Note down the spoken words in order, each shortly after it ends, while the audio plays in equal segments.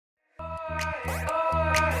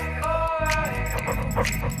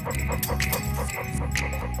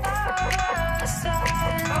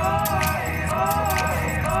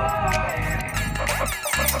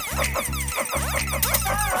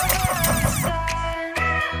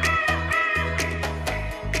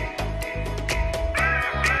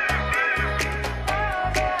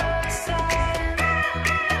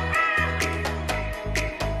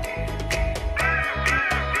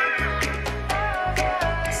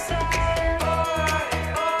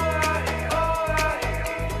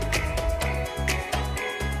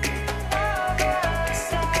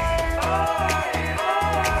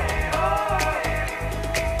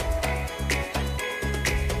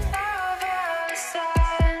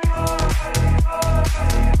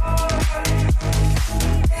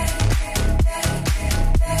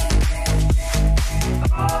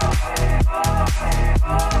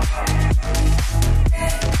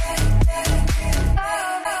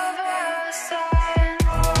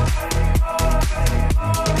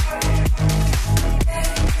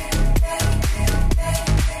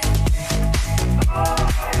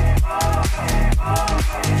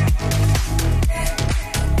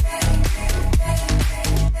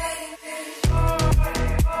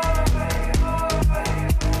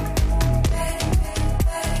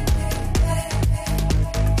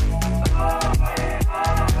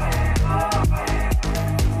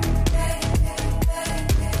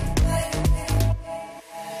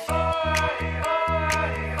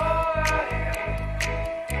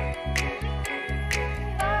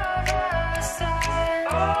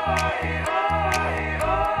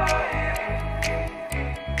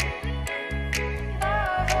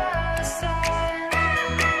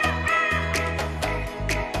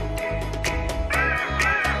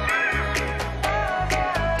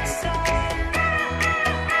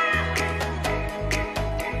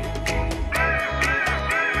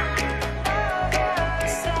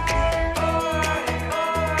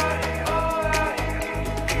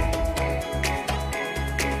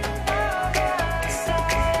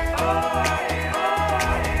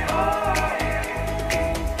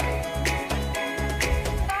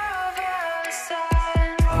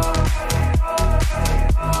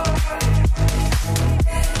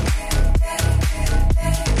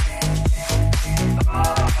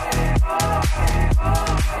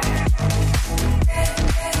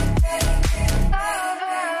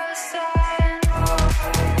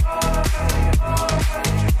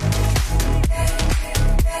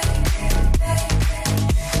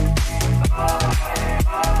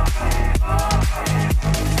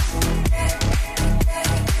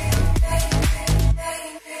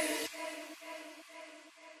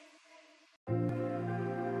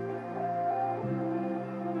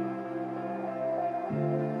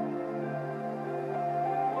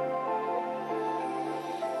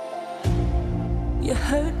You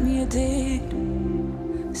hurt me, you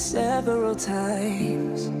did, several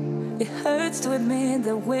times. It hurts to admit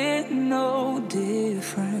that we're no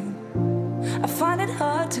different. I find it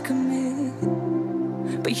hard to commit,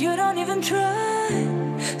 but you don't even try.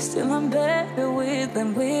 Still I'm better with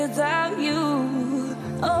than without you.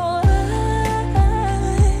 Oh,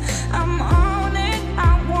 I'm on it,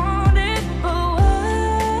 I want it, but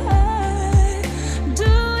why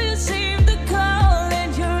do you seem to call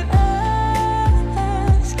in your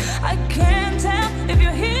eyes? I can't tell if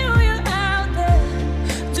you're here or you're out there.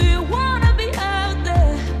 Do you wanna be out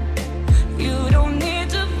there? You don't need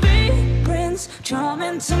to be Prince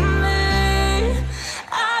Charming to me.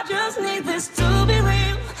 I just need this to be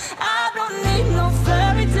real. I don't need no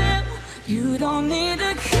fairy tale. You don't need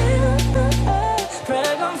a kill,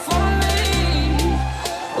 pregnant for me.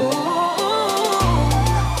 Ooh,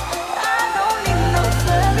 I don't need no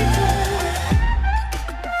fairy tale.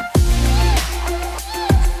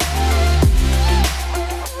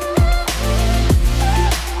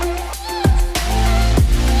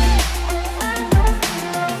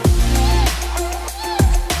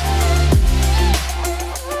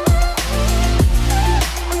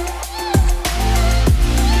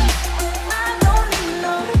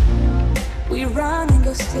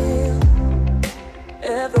 Still,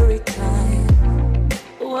 every time,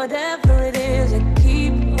 whatever it is, I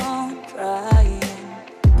keep on trying.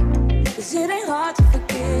 'Cause it ain't hard to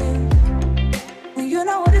forgive when you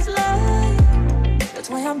know what it's like. That's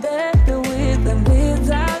why I'm better with than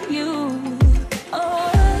without you.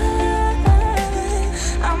 Oh,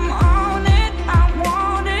 I'm on it, I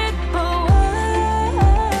want it, but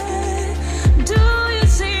why do you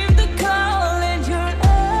seem to call in your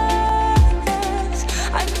eyes?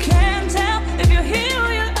 I can't tell if you're here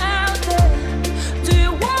or you're out there. Do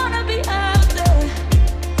you wanna be out there?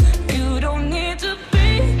 You don't need to be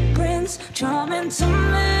Prince Charming to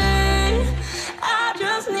me. I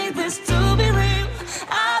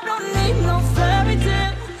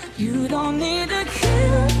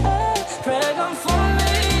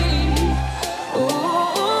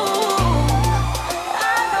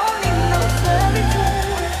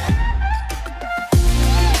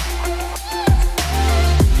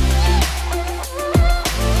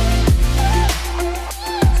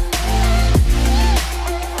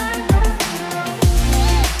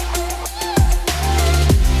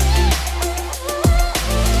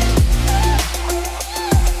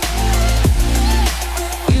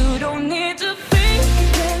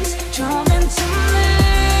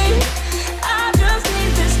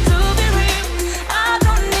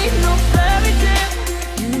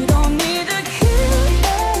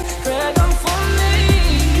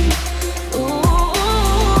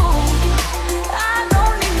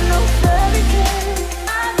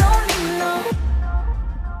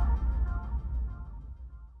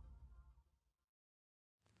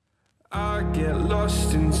I get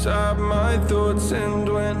lost inside my thoughts, and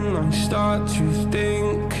when I start to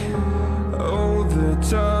think, oh, the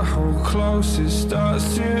door closest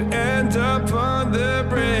starts to end up on the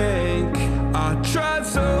brink. I tried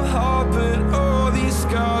so hard, but all these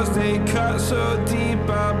scars, they cut so deep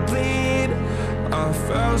I bleed. I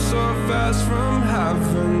fell so fast from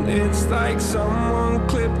heaven, it's like someone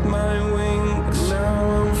clipped my wings.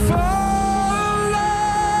 Now I'm falling,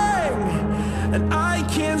 and I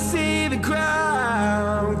can't see the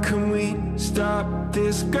ground. Can we stop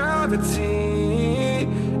this gravity?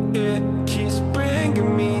 It keeps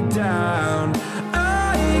bringing me down.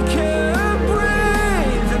 I can't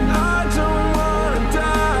breathe, and I don't wanna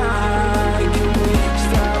die. Can we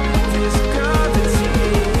stop this gravity?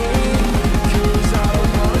 'Cause I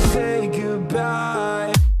don't wanna say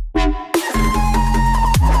goodbye.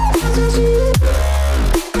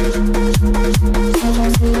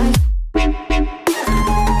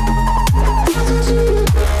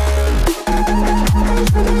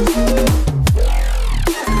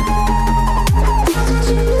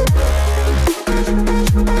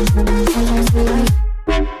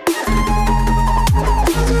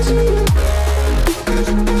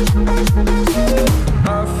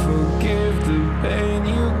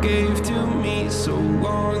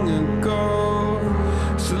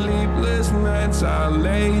 I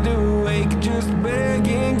laid awake just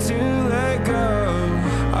begging to let go.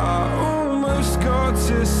 I almost got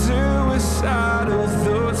to suicidal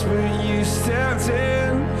thoughts, but you stepped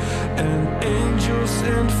in. An angel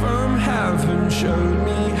sent from heaven showed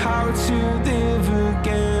me how to live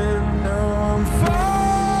again. Now I'm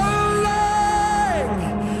falling,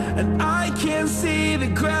 and I can't see the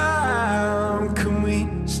ground. Can we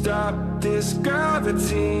stop this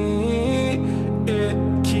gravity? It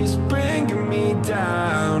keeps bringing me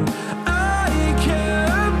down. I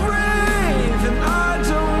can't breathe, and I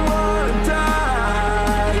don't wanna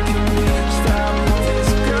die. Can we stop this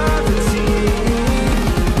gravity?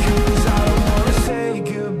 'Cause I don't wanna say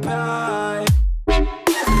goodbye.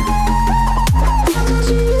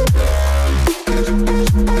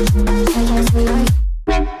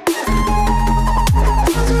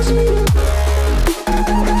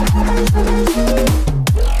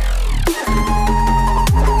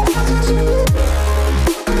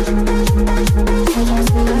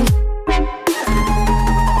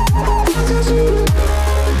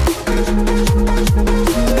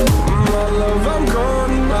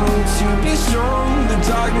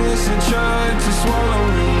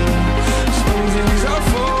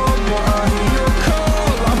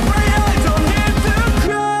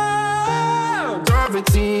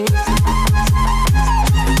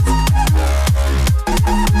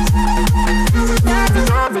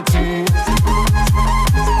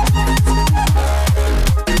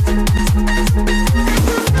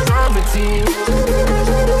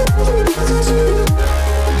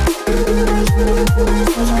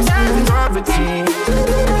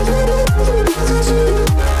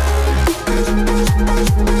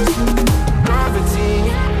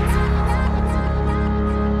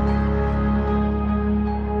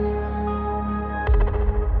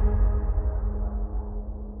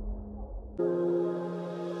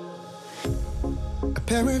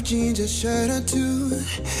 Pair of jeans, a shirt or two.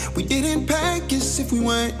 We didn't pack as if we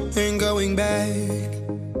weren't going back.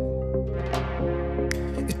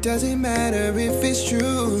 It doesn't matter if it's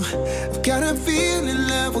true. I've got a feeling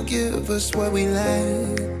love will give us what we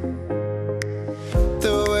lack.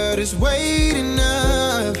 The world is waiting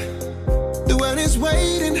up. The world is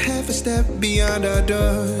waiting half a step beyond our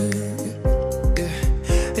door. Yeah.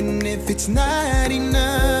 And if it's not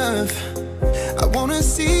enough, I wanna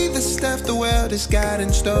see the stuff the world has got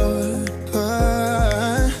in store.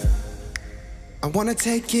 I wanna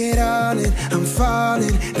take it all in, I'm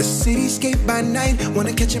falling. The cityscape by night,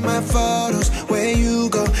 wanna catch in my photos. Where you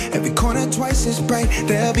go, every corner twice as bright.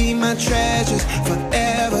 They'll be my treasures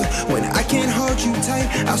forever. When I can't hold you tight,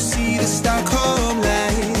 I'll see the Stockholm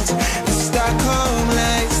lights. The Stockholm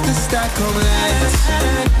lights, the Stockholm lights.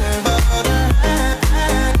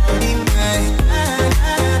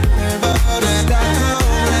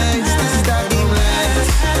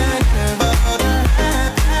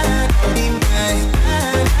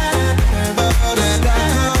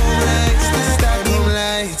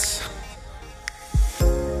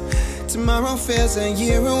 Tomorrow feels a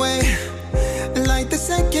year away, like the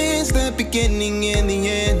seconds, the beginning and the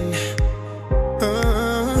end.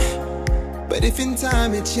 But if in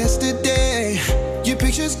time it's yesterday, your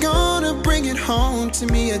picture's gonna bring it home to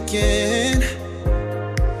me again.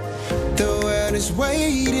 The world is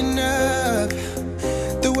waiting up.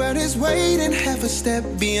 The world is waiting half a step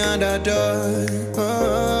beyond our door.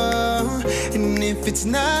 if it's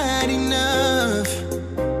not enough,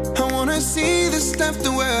 I wanna see the stuff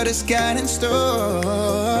the world has got in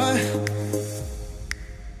store.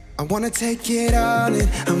 I wanna take it all in,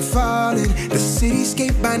 I'm falling. The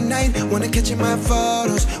cityscape by night, wanna catch in my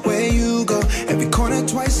photos. Where you go, every corner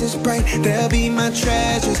twice as bright. They'll be my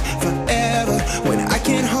treasures forever. When I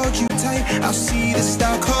can't hold you tight, I'll see the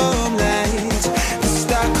Stockholm lights. The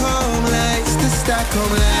Stockholm lights, the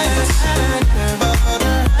Stockholm lights.